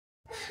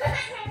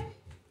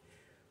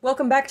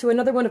Welcome back to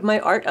another one of my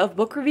Art of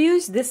book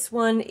reviews. This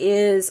one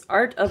is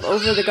Art of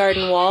Over the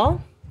Garden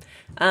Wall.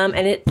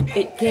 And it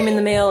came in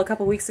the mail a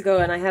couple weeks ago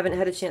and I haven't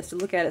had a chance to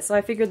look at it. So I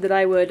figured that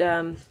I would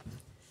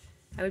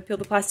peel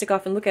the plastic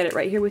off and look at it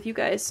right here with you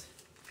guys.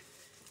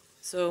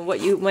 So what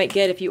you might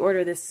get if you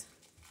order this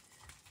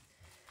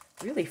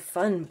really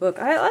fun book.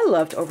 I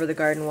loved Over the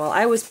Garden Wall.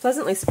 I was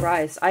pleasantly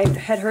surprised. I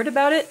had heard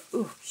about it.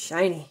 Ooh,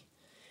 shiny.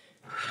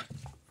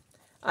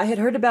 I had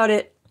heard about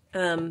it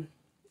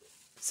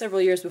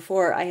several years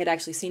before I had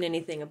actually seen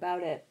anything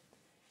about it.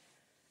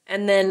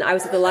 And then I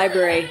was at the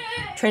library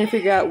trying to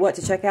figure out what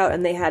to check out,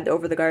 and they had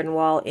Over the Garden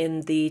Wall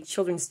in the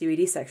children's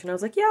DVD section. I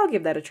was like, yeah, I'll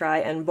give that a try,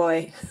 and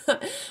boy,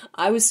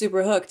 I was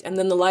super hooked. And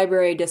then the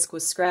library disc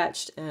was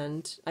scratched,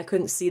 and I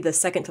couldn't see the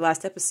second to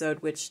last episode,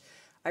 which,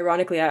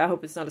 ironically, I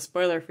hope it's not a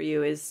spoiler for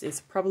you,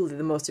 is probably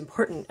the most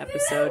important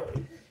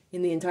episode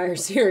in the entire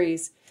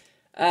series.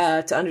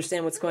 To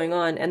understand what's going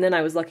on. And then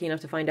I was lucky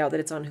enough to find out that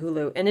it's on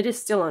Hulu. And it is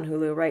still on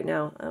Hulu right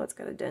now. Oh, it's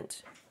got a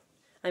dent.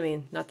 I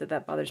mean, not that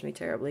that bothers me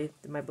terribly.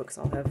 My books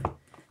all have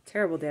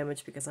terrible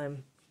damage because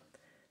I'm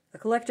a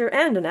collector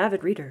and an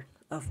avid reader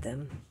of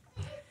them.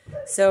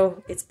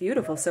 So, it's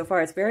beautiful so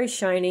far. It's very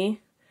shiny.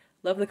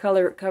 Love the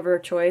cover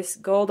choice.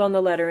 Gold on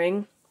the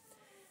lettering.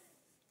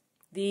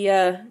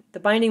 The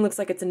binding looks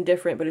like it's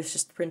indifferent, but it's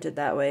just printed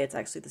that way. It's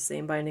actually the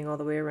same binding all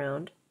the way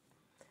around.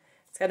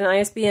 It's got an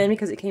ISBN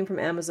because it came from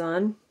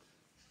Amazon.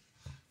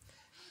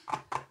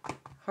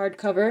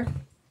 Hardcover.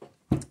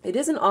 It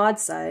is an odd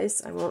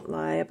size. I won't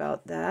lie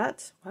about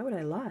that. Why would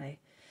I lie?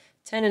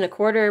 10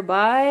 1/4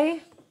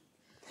 by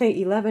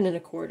 11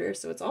 1/4,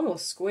 so it's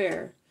almost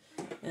square.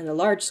 And a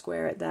large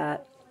square at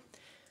that.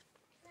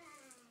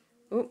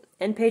 Oh,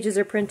 end pages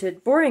are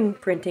printed. Boring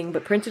printing,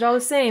 but printed all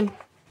the same.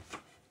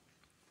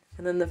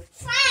 And then the...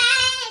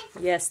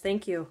 Yes,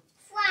 thank you.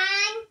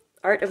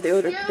 Art of the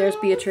Odor. There's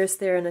Beatrice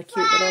there in a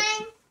cute little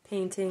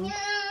painting.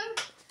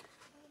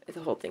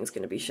 The whole thing's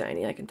going to be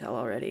shiny, I can tell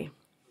already.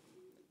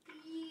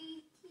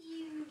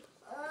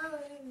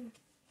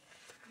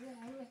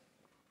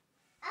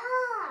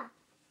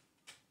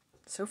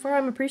 So far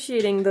I'm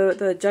appreciating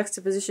the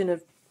juxtaposition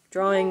of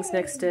drawings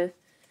next to...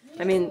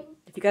 I mean,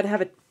 if you got to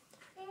have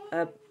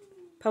a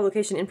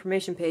publication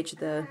information page,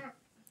 the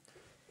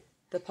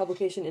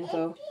publication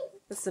info,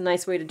 that's a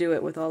nice way to do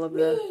it with all of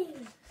the...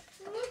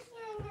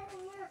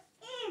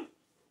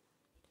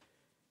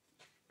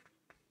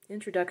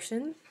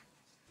 Introduction.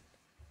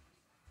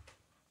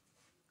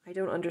 I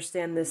don't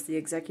understand this, the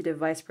executive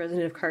vice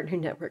president of Cartoon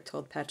Network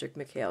told Patrick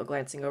McHale,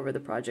 glancing over the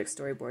project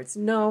storyboards.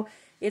 No,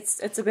 it's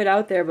a bit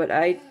out there, but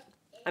I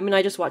mean,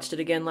 I just watched it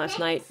again last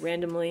night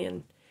randomly,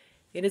 and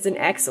it is an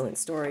excellent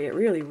story. It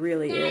really,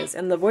 really is.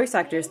 And the voice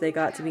actors they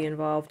got to be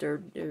involved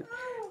are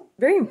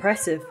very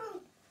impressive.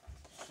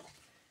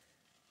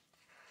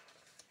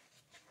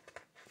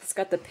 It's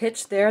got the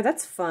pitch there.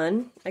 That's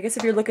fun. I guess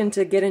if you're looking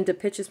to get into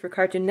pitches for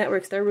Cartoon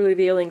Networks, they're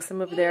revealing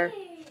some of their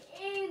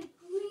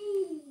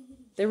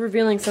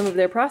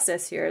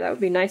process here. That would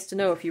be nice to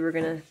know if you were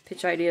going to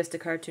pitch ideas to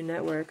Cartoon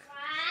Network.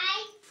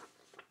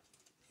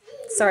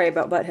 Sorry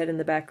about Butthead in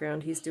the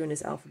background. He's doing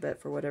his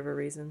alphabet for whatever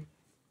reason.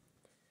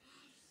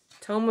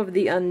 Tome of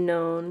the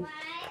Unknown.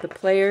 The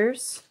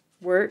Players.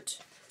 Wirt.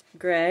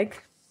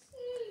 Greg.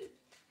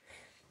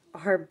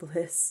 R.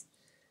 Bliss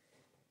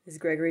is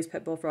Gregory's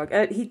pet bullfrog.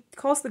 He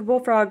calls the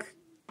bullfrog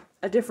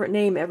a different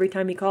name every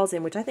time he calls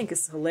him, which I think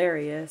is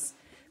hilarious.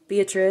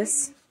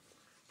 Beatrice.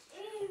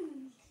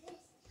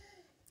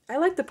 I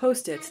like the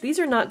post-its. These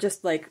are not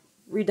just like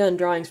redone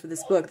drawings for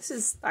this book. This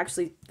is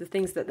actually the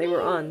things that they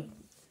were on.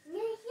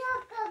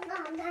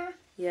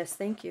 Yes,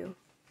 thank you.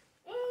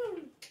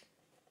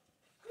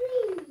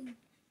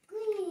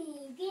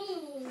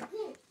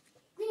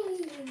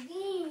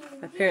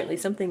 Apparently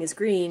something is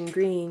green,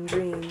 green,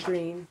 green,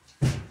 green.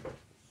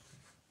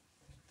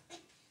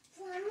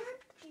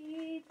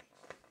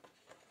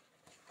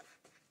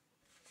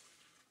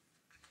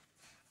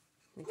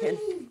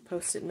 Again,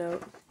 post-it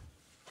note.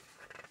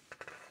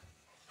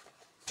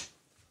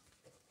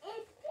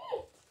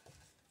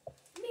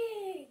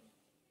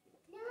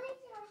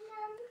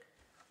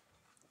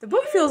 The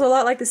book feels a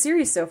lot like the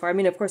series so far. I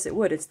mean, of course it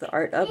would. It's the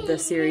art of the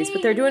series.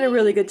 But they're doing a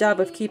really good job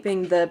of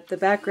keeping the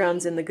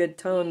backgrounds in the good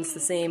tones, the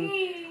same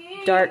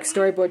dark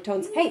storyboard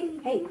tones. Hey,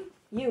 hey,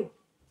 you.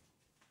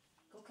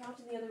 Go count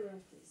in the other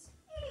room, please.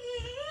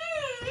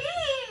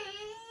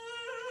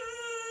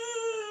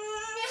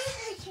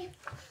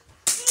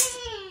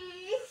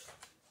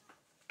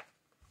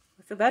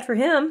 I feel bad for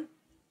him.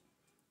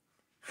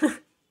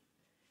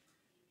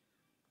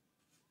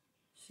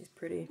 She's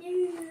pretty.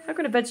 How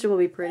can a vegetable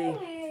be pretty?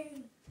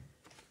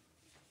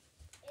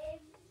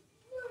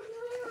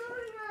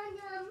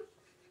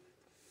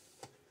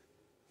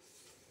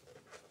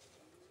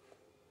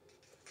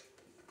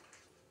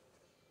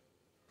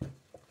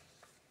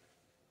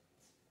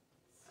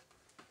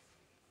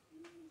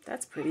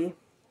 That's pretty.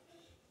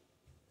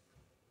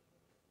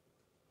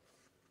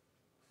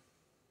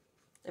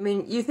 I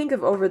mean, you think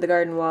of Over the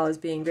Garden Wall as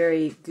being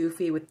very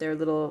goofy with their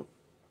little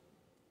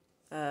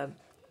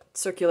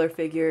circular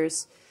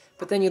figures.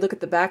 But then you look at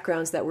the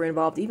backgrounds that were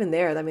involved, even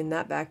there, I mean,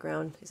 that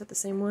background, is that the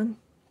same one?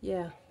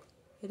 Yeah,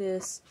 it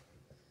is.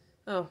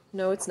 Oh,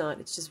 no, it's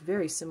not. It's just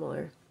very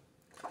similar.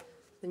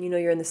 Then you know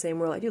you're in the same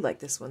world. I do like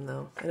this one,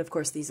 though. And, of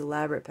course, these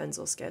elaborate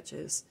pencil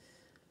sketches.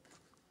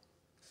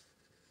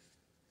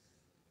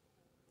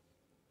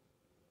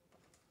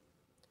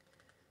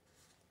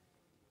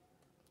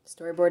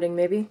 Storyboarding,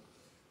 maybe?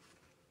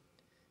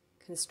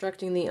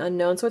 Constructing the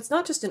unknown. So it's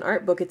not just an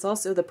art book, it's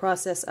also the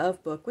process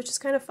of book, which is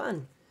kind of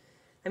fun.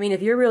 I mean,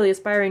 if you're really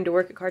aspiring to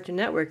work at Cartoon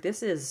Network,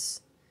 this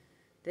is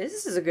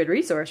a good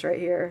resource right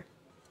here.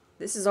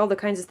 This is all the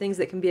kinds of things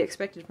that can be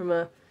expected from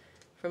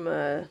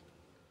a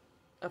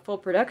full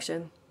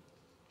production.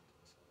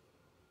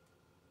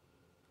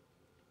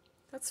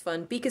 That's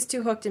fun. Beak is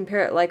too hooked and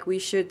parrot-like. We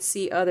should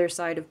see other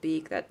side of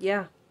Beak.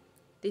 Yeah,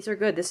 these are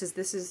good. This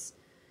is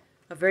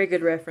a very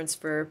good reference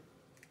for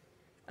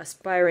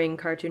aspiring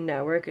Cartoon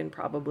Network and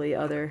probably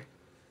other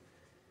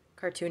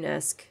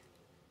cartoon-esque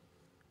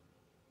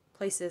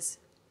places.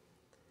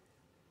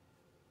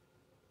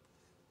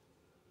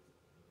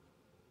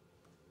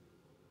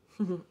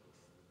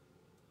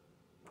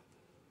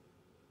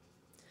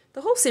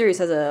 The whole series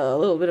has a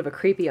little bit of a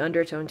creepy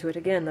undertone to it.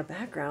 Again, the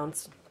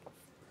backgrounds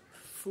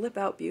flip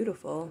out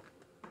beautiful.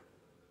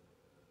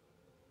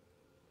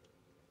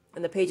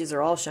 And the pages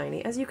are all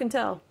shiny, as you can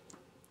tell.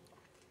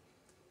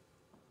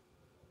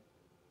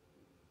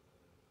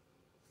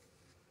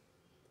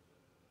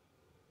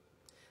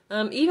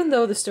 Even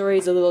though the story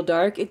is a little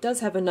dark, it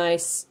does have a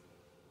nice,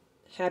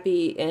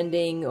 happy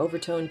ending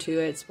overtone to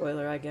it.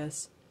 Spoiler, I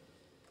guess.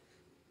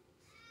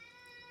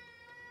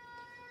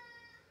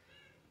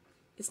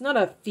 It's not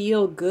a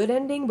feel-good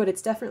ending, but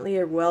it's definitely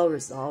a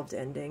well-resolved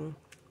ending.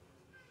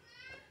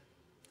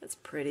 That's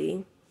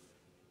pretty.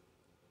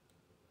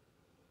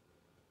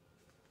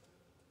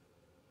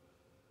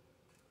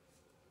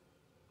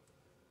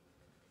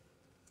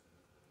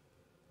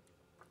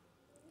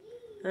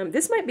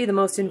 This might be the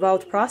most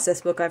involved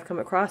process book I've come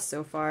across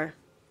so far.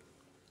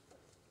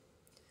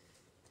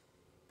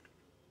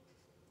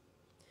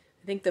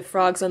 I think the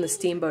Frogs on the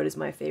Steamboat is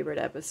my favorite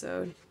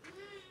episode.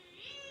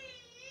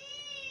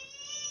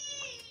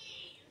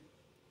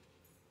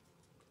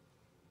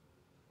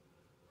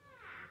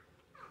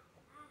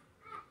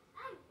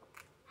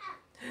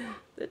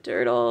 The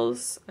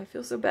turtles. I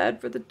feel so bad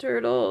for the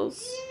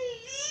turtles.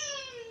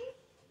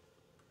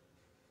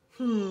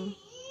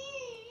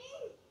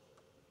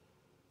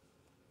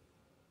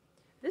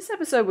 This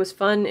episode was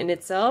fun in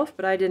itself,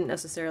 but I didn't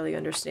necessarily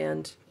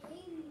understand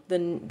the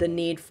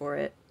need for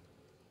it.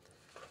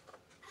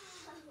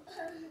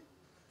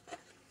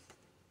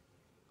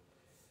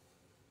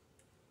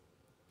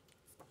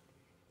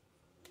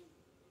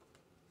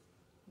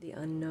 The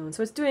unknown.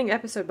 So it's doing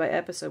episode by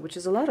episode, which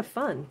is a lot of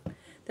fun.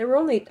 There were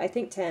only, I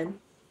think, 10.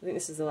 I think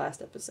this is the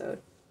last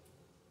episode.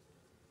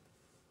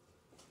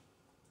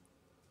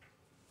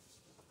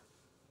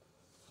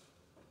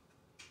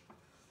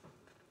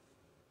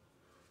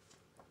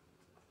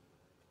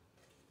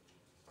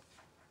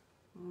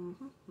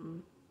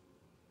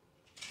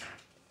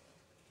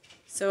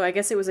 So I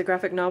guess it was a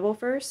graphic novel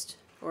first?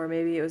 Or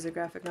maybe it was a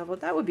graphic novel.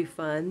 That would be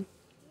fun.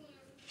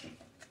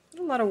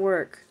 A lot of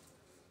work.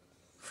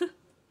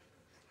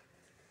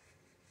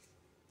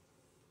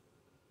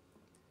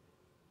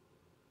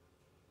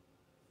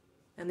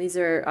 And these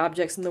are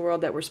objects in the world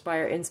that were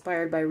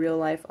inspired by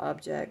real-life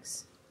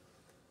objects.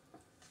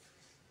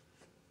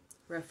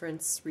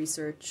 Reference,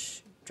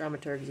 research,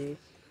 dramaturgy.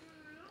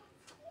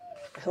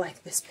 I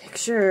like this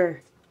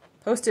picture.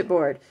 Post-it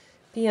board.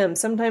 PM,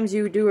 sometimes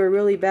you do a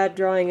really bad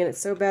drawing and it's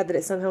so bad that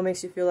it somehow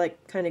makes you feel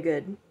like kind of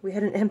good. We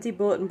had an empty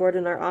bulletin board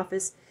in our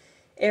office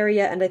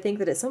area, and I think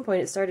that at some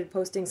point it started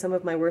posting some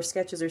of my worst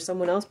sketches, or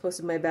someone else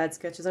posted my bad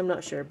sketches, I'm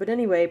not sure. But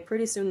anyway,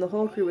 pretty soon the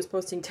whole crew was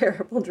posting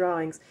terrible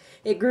drawings.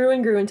 It grew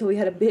and grew until we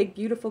had a big,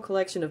 beautiful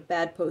collection of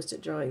bad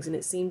post-it drawings, and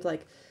it seemed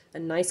like a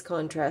nice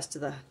contrast to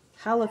the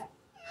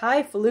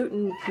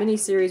highfalutin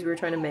miniseries we were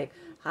trying to make.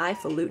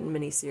 Highfalutin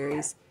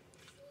miniseries.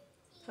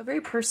 How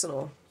very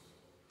personal.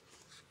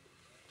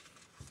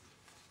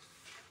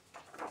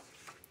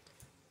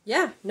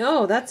 Yeah,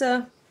 no,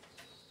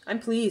 I'm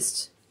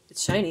pleased.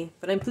 It's shiny,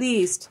 but I'm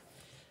pleased.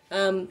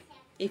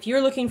 If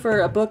you're looking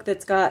for a book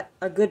that's got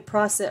a good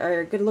process, or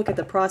a good look at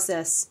the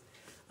process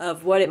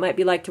of what it might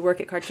be like to work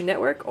at Cartoon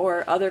Network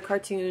or other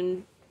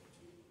cartoon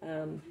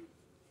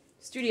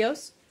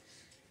studios,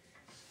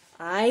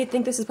 I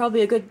think this is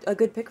probably a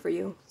good pick for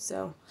you.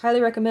 So,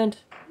 highly recommend.